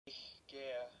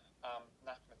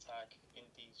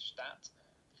statt.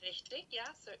 Richtig, ja,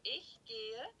 so ich gehe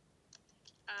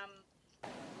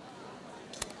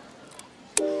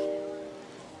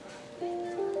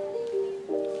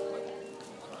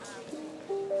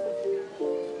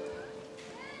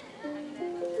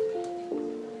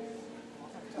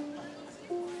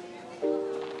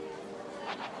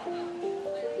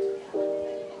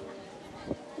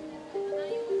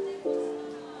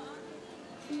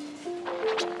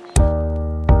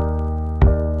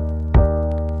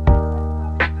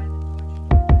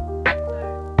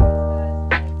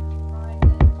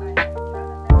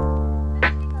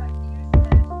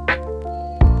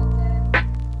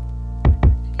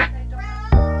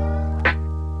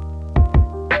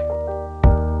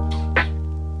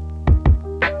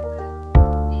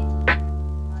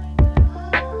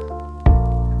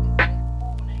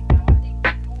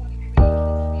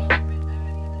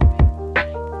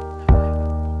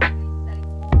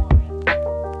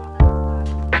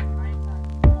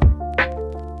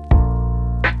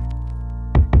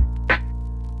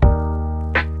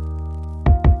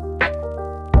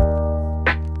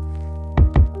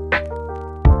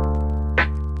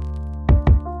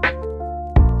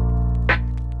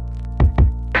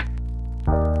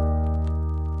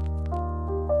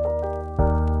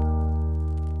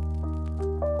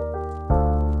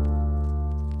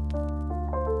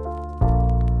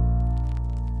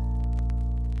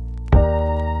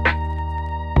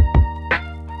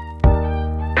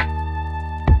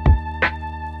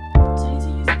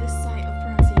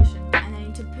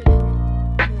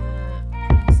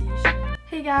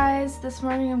This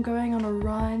morning I'm going on a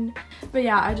run, but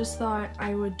yeah, I just thought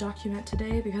I would document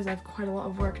today because I have quite a lot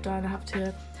of work done. I have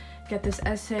to get this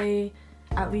essay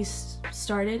at least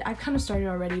started. I've kind of started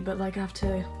already, but like I have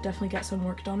to definitely get some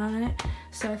work done on it.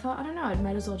 So I thought, I don't know, I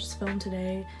might as well just film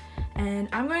today. And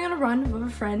I'm going on a run with a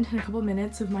friend in a couple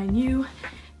minutes with my new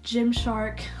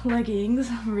Gymshark leggings.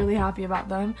 I'm really happy about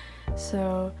them.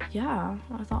 So yeah,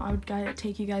 I thought I would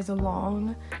take you guys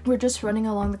along. We're just running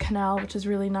along the canal, which is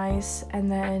really nice,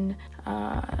 and then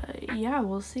yeah,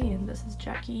 we'll see. And this is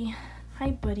Jackie.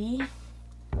 Hi buddy.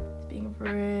 He's being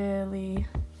really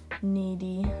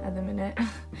needy at the minute.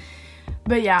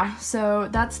 But yeah, so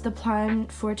that's the plan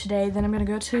for today. Then I'm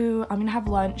gonna have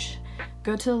lunch,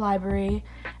 go to the library,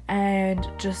 and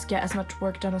just get as much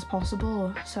work done as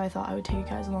possible. So I thought I would take you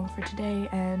guys along for today,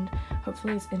 and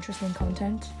hopefully it's interesting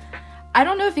content. I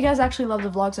don't know if you guys actually love the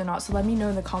vlogs or not, so let me know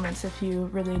in the comments if you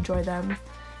really enjoy them.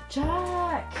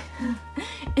 Jack!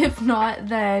 If not,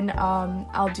 then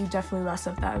I'll do definitely less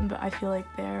of them, but I feel like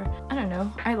I don't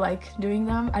know, I like doing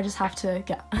them. I just have to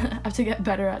get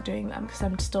better at doing them because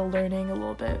I'm still learning a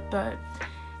little bit. But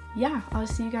yeah, I'll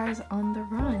see you guys on the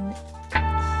run.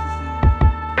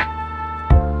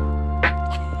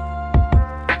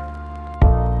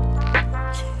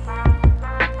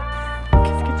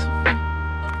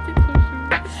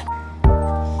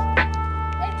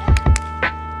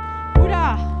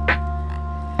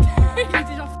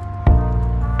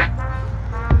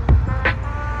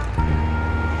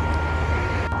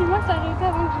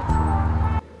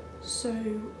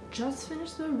 So just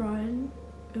finished the run.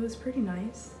 It was pretty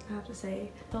nice, I have to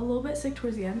say. Felt a little bit sick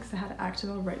towards the end because I had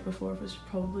Activell right before, which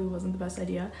probably wasn't the best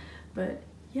idea. But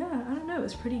yeah, I don't know, it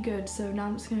was pretty good. So now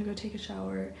I'm just gonna go take a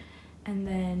shower and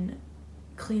then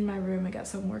clean my room and get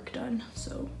some work done.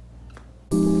 So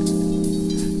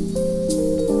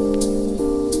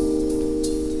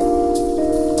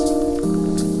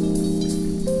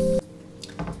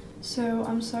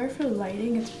I'm sorry for the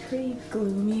lighting, it's pretty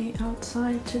gloomy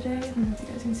outside today. I don't know if you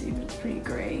guys can see, but it's pretty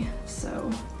gray.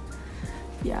 So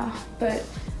yeah, but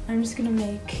I'm just gonna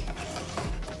make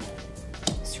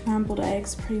scrambled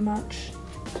eggs pretty much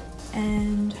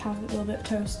and have a little bit of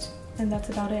toast, and that's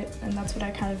about it. And that's what I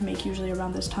kind of make usually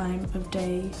around this time of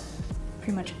day.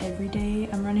 Pretty much every day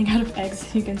I'm running out of eggs,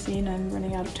 as you can see, and I'm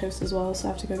running out of toast as well, so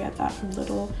I have to go get that from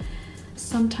Lidl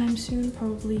sometime soon,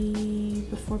 probably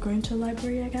before going to the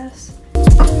library, I guess.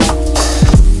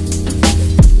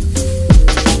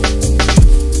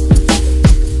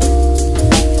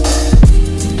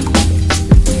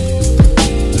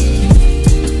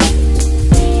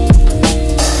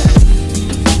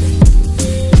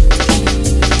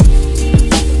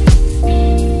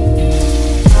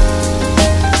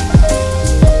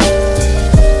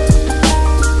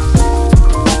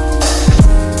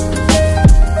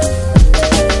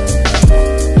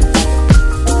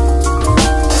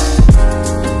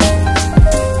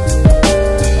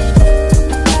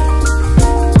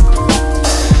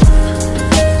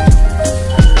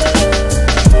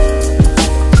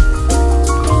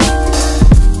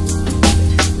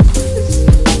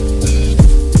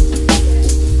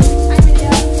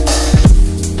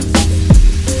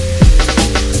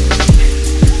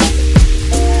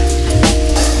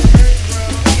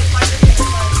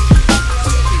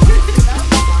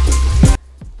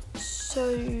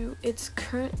 So it's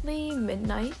currently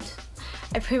midnight.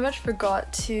 I pretty much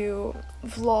forgot to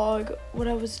vlog what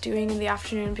I was doing in the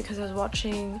afternoon because I was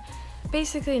watching,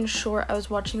 basically in short, I was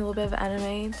watching a little bit of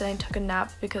anime, then I took a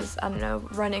nap because, I don't know,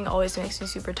 running always makes me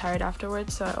super tired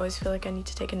afterwards, so I always feel like I need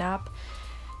to take a nap.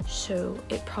 So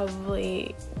it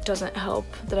probably doesn't help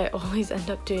that I always end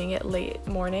up doing it late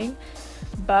morning.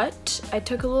 But I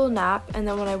took a little nap, and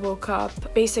then when I woke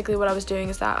up, basically what I was doing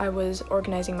is that I was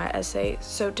organizing my essay.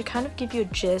 So to kind of give you a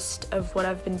gist of what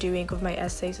I've been doing with my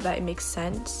essay so that it makes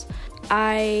sense,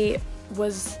 I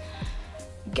was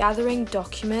gathering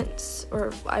documents,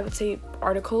 or I would say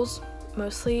articles,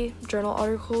 mostly journal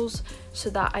articles, so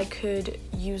that I could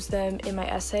use them in my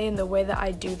essay. And the way that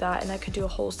I do that, and I could do a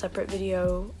whole separate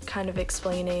video kind of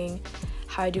explaining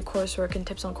how I do coursework and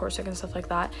tips on coursework and stuff like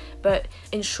that. But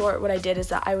in short, what I did is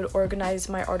that I would organize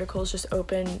my articles, just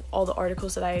open all the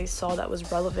articles that I saw that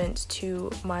was relevant to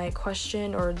my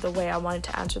question or the way I wanted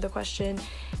to answer the question,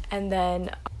 and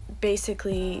then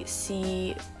basically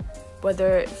see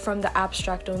whether from the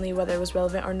abstract only whether it was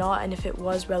relevant or not, and if it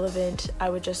was relevant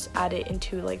I would just add it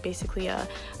into like basically a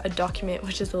document,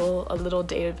 which is a little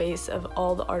database of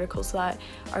all the articles that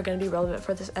are going to be relevant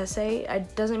for this essay.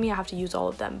 It doesn't mean I have to use all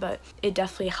of them, but it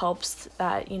definitely helps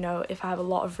that, you know, if I have a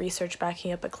lot of research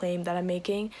backing up a claim that I'm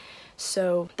making.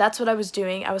 So that's what I was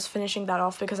doing. I was finishing that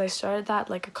off because I started that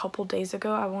like a couple days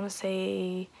ago. I want to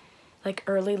say like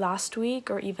early last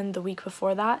week or even the week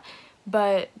before that.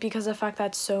 But because of the fact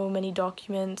that so many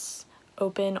documents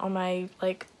open on my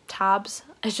like tabs,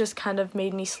 it just kind of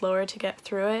made me slower to get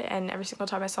through it, and every single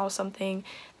time I saw something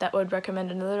that would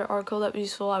recommend another article that was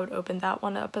useful, I would open that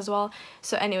one up as well.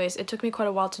 So anyways, it took me quite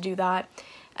a while to do that,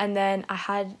 and then I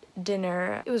had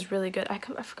dinner. It was really good. I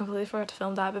completely forgot to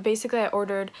film that, but basically I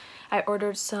ordered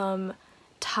some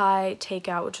Thai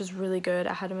takeout, which was really good.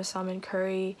 I had a salmon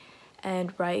curry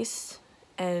and rice,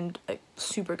 and like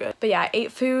super good. But yeah, I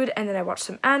ate food, and then I watched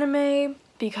some anime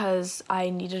because I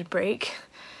needed a break,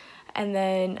 and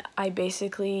then I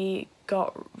basically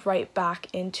got right back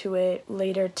into it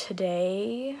later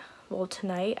today, well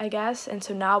tonight I guess. And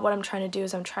so now what I'm trying to do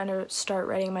is I'm trying to start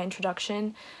writing my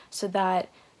introduction so that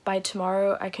by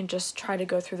tomorrow I can just try to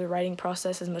go through the writing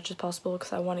process as much as possible,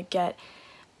 because I want to get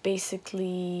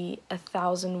basically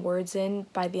 1,000 words in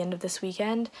by the end of this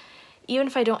weekend. Even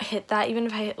if I don't hit that, even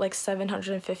if I hit like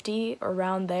 750 or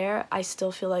around there, I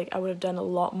still feel like I would have done a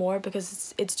lot more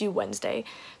because it's due Wednesday.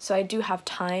 So I do have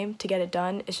time to get it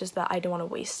done. It's just that I don't want to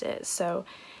waste it. So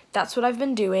that's what I've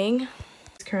been doing.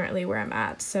 It's currently where I'm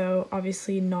at, so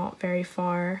obviously not very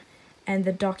far. And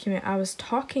the document I was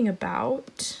talking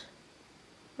about,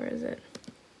 where is it?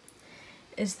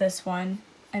 Is this one.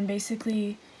 And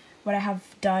basically what I have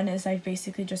done is I've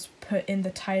basically just put in the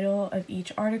title of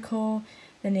each article,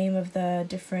 the name of the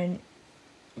different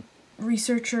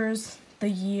researchers, the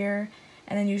year,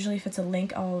 and then usually if it's a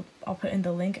link, I'll put in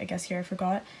the link. I guess here I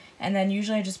forgot. And then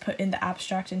usually I just put in the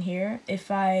abstract in here. If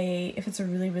it's a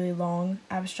really long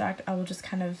abstract, I will just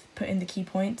kind of put in the key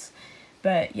points.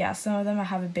 But yeah, some of them I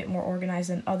have a bit more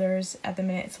organized than others. At the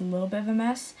minute it's a little bit of a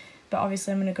mess, but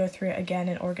obviously I'm going to go through it again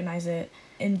and organize it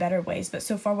in better ways. But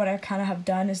so far what I kind of have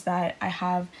done is that I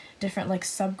have different like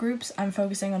subgroups. I'm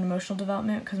focusing on emotional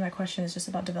development because my question is just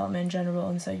about development in general,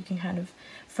 and so you can kind of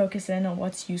focus in on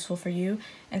what's useful for you.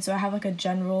 And so I have like a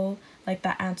general, like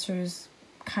that answers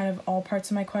kind of all parts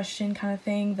of my question kind of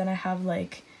thing. Then I have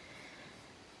like,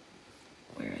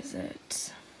 where is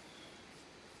it?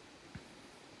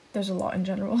 There's a lot in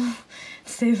general, to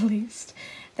say the least.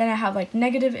 Then I have like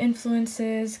negative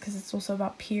influences because it's also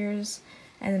about peers,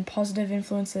 and then positive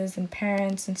influences and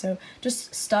parents, and so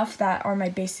just stuff that are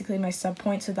basically my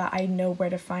subpoints so that I know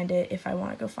where to find it if I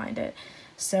want to go find it.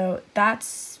 So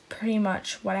that's pretty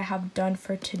much what I have done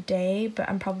for today, but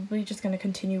I'm probably just going to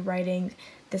continue writing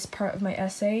this part of my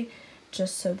essay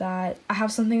just so that I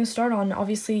have something to start on.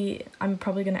 Obviously, I'm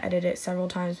probably going to edit it several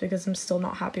times because I'm still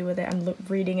not happy with it. I'm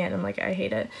reading it and I'm like, I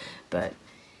hate it. But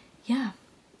yeah,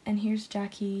 and here's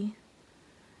Jackie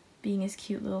being his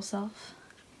cute little self.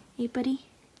 Hey, buddy.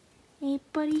 Hey,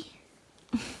 buddy.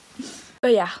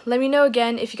 But yeah, let me know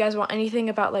again if you guys want anything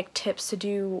about like tips to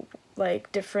do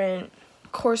like different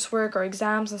coursework or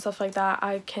exams and stuff like that.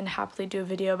 I can happily do a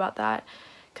video about that,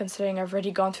 considering I've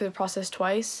already gone through the process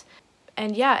twice.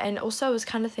 And yeah, and also I was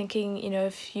kind of thinking, you know,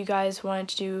 if you guys wanted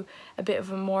to do a bit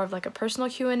of a more of like a personal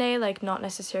Q&A, like not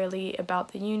necessarily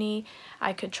about the uni,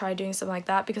 I could try doing something like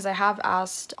that, because I have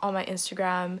asked on my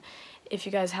Instagram if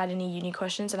you guys had any uni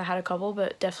questions, and I had a couple,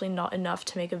 but definitely not enough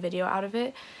to make a video out of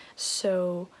it.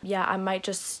 So yeah, I might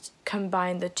just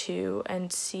combine the two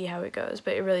and see how it goes,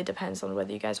 but it really depends on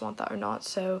whether you guys want that or not.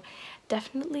 So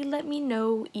definitely let me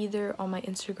know either on my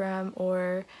Instagram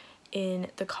or in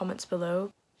the comments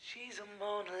below. She's a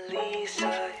Mona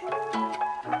Lisa.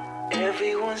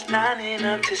 Everyone's lining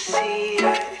up to see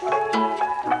her.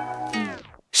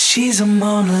 She's a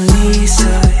Mona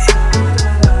Lisa.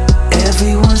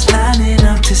 Everyone's lining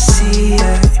up to see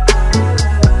her.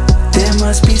 There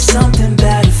must be something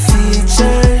about her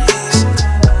features.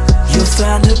 You'll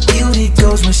find her beauty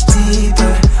goes much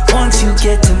deeper once you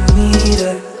get to meet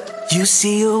her. You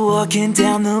see her walking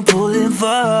down the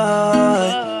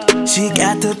boulevard. She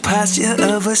got the posture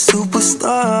of a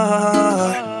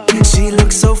superstar. She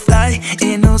looks so fly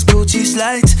in those Gucci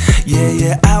slides.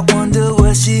 Yeah, I wonder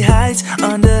what she hides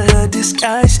under her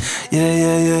disguise.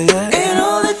 Yeah. And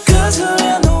all the girls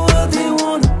around the world, they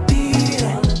wanna be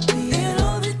her. And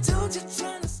all the dudes are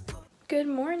trying to score. Good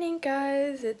morning,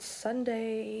 guys. It's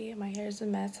Sunday. My hair's a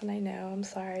mess and I know, I'm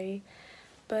sorry.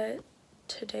 But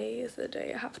today is the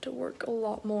day I have to work a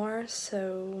lot more,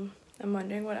 so I'm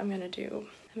wondering what I'm gonna do.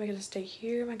 Am I gonna stay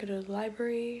here? Am I gonna go to the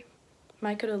library?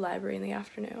 Might go to the library in the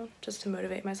afternoon just to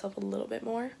motivate myself a little bit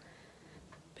more.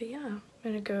 But yeah, I'm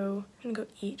gonna go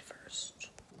eat first.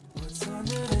 What's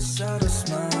under this subtle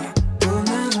smile? We'll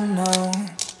never know.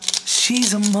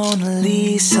 She's a Mona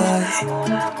Lisa.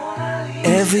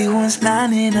 Everyone's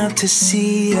lining up to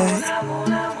see her.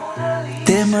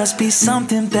 There must be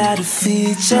something about her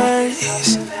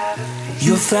features.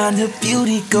 You'll find her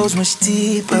beauty goes much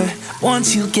deeper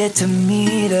once you get to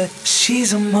meet her.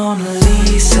 She's a Mona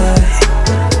Lisa.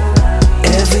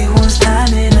 Everyone's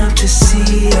lining up to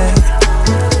see her.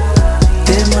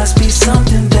 There must be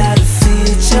something about her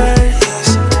features.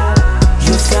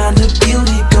 You'll find her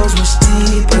beauty goes much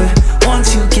deeper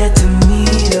once you get to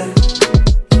meet her.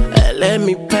 Let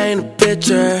me paint a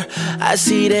picture. I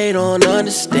see they don't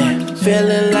understand.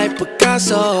 Feeling like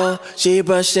Picasso. She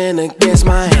brushing against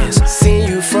my hands. Seen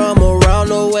you from around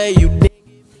the way you did.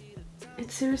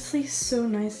 It's seriously so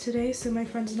nice today, so my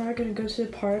friends and I are gonna go to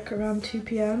the park around 2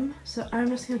 p.m. So I'm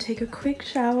just gonna take a quick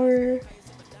shower,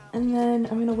 and then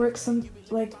I'm gonna work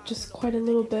just quite a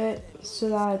little bit so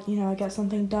that, you know, I get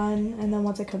something done, and then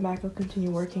once I come back I'll continue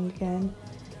working again.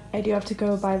 I do have to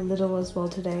go buy Lidl as well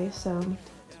today, so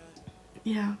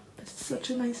yeah, it's such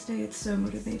a nice day. It's so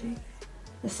motivating.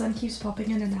 The sun keeps popping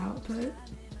in and out, but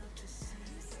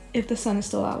if the sun is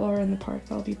still out while we're in the park,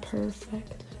 that'll be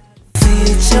perfect.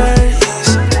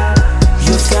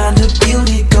 You'll find her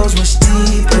beauty goes much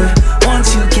deeper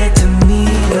once you get to meet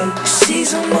her.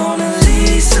 She's a Mona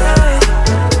Lisa.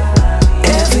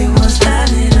 Everyone's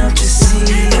lining up to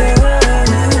see her.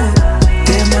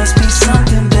 There must be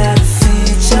something about her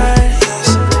features.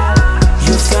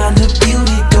 You'll find her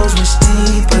beauty goes much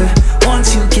deeper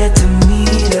once you get to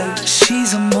meet her.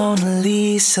 She's a Mona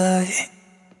Lisa.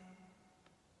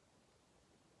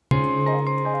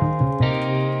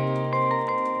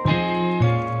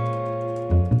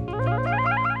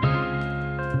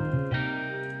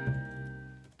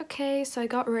 Okay, so I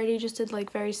got ready, just did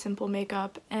like very simple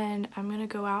makeup, and I'm gonna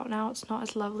go out now. It's not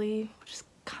as lovely, which is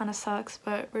kind of sucks,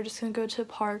 but we're just gonna go to a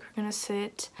park. We're gonna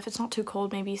sit. If it's not too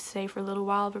cold, maybe stay for a little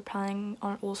while. We're planning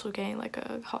on also getting like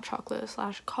a hot chocolate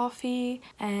 / coffee,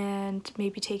 and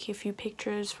maybe taking a few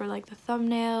pictures for like the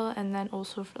thumbnail, and then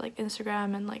also for like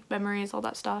Instagram and like memories, all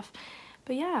that stuff.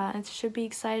 But yeah, it should be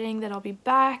exciting. That I'll be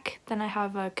back. Then I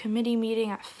have a committee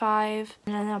meeting at 5,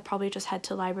 and then I'll probably just head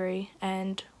to library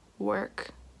and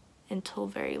work until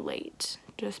very late,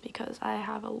 just because I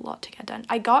have a lot to get done.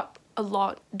 I got a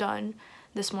lot done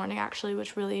this morning actually,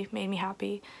 which really made me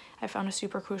happy. I found a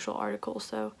super crucial article,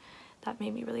 so that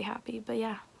made me really happy. But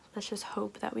yeah, let's just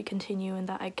hope that we continue and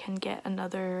that I can get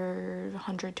another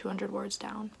 100-200 words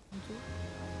down.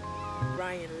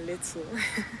 Ryan Little.